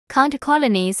Count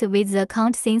colonies with the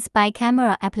Count Scenes by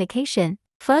Camera application.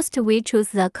 First, we choose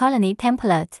the colony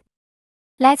template.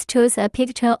 Let's choose a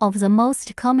picture of the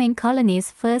most common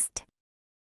colonies first.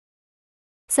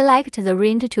 Select the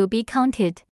range to be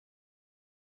counted.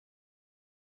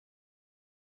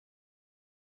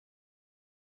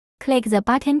 Click the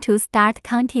button to start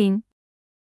counting.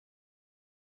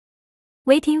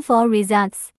 Waiting for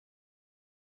results.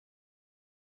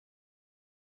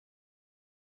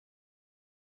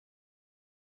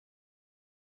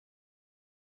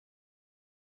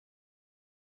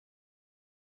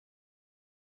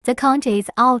 The count is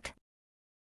out.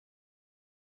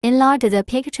 Enlarge the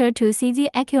picture to see the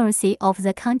accuracy of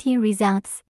the counting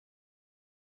results.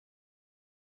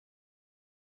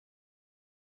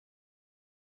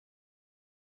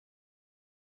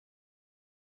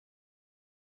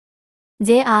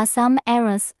 There are some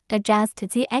errors. Adjust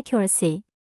the accuracy.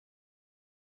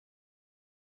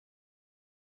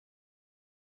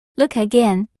 Look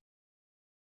again.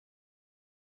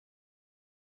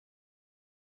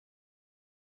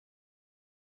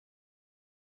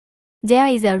 There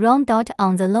is a round dot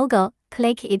on the logo.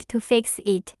 Click it to fix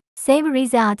it. Save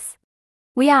results.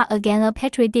 We are again a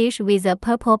Petri dish with a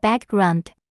purple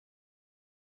background.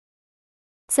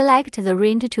 Select the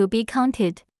range to be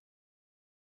counted.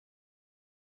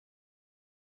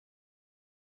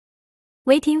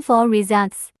 Waiting for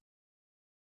results.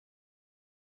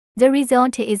 The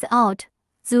result is out.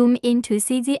 Zoom in to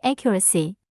see the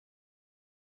accuracy.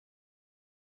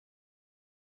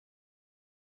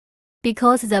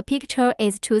 Because the picture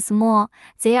is too small,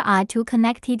 there are two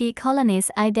connected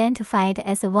colonies identified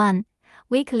as one.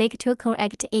 We click to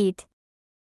correct it.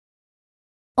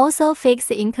 Also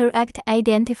fix incorrect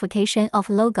identification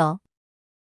of logo.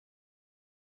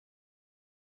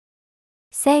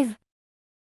 Save.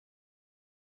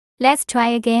 Let's try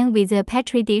again with a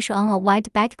Petri dish on a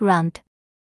white background.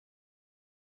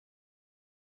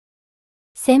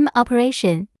 Same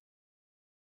operation.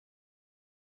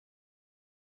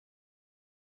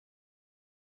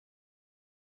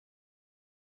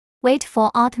 Wait for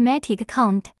automatic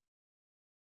count.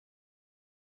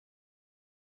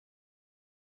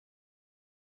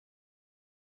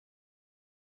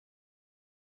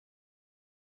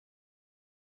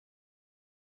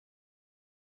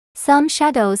 Some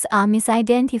shadows are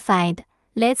misidentified.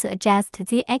 Let's adjust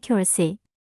the accuracy.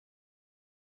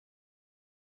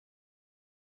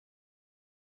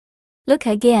 Look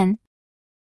again.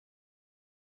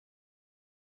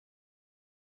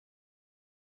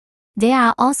 There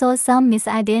are also some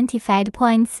misidentified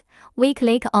points. We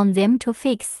click on them to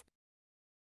fix.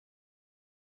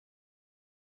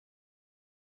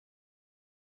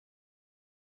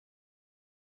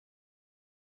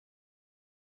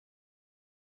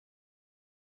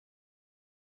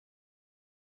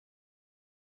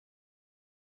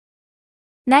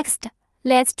 Next,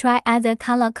 let's try other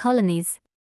color colonies.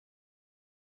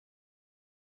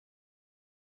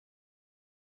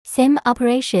 Same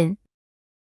operation.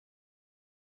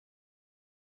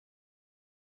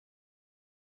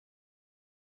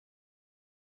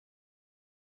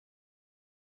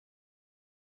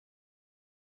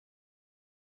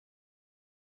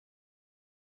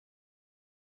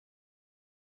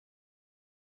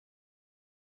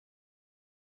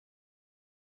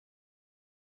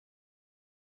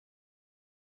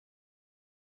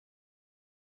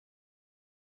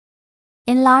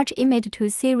 Enlarge image to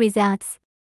see results.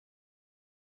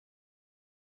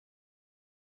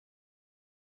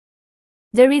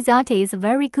 The result is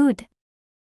very good.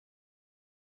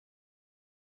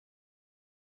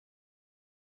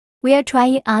 We are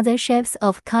trying other shapes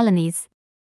of colonies.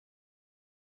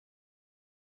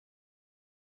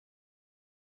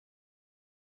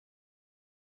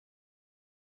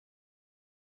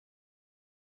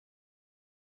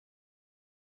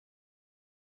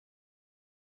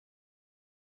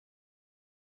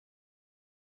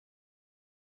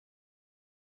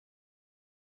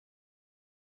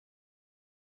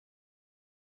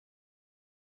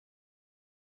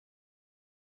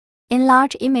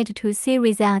 Enlarge image to see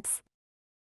results.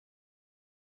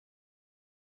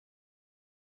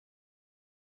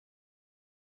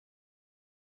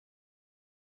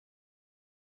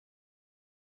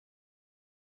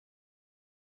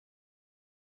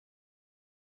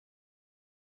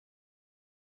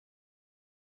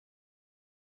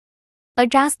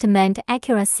 Adjustment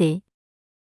accuracy.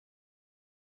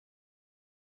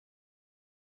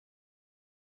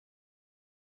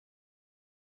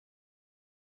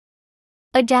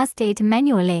 Adjust it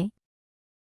manually.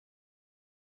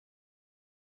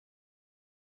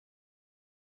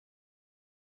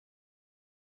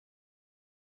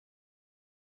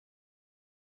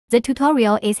 The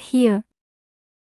tutorial is here.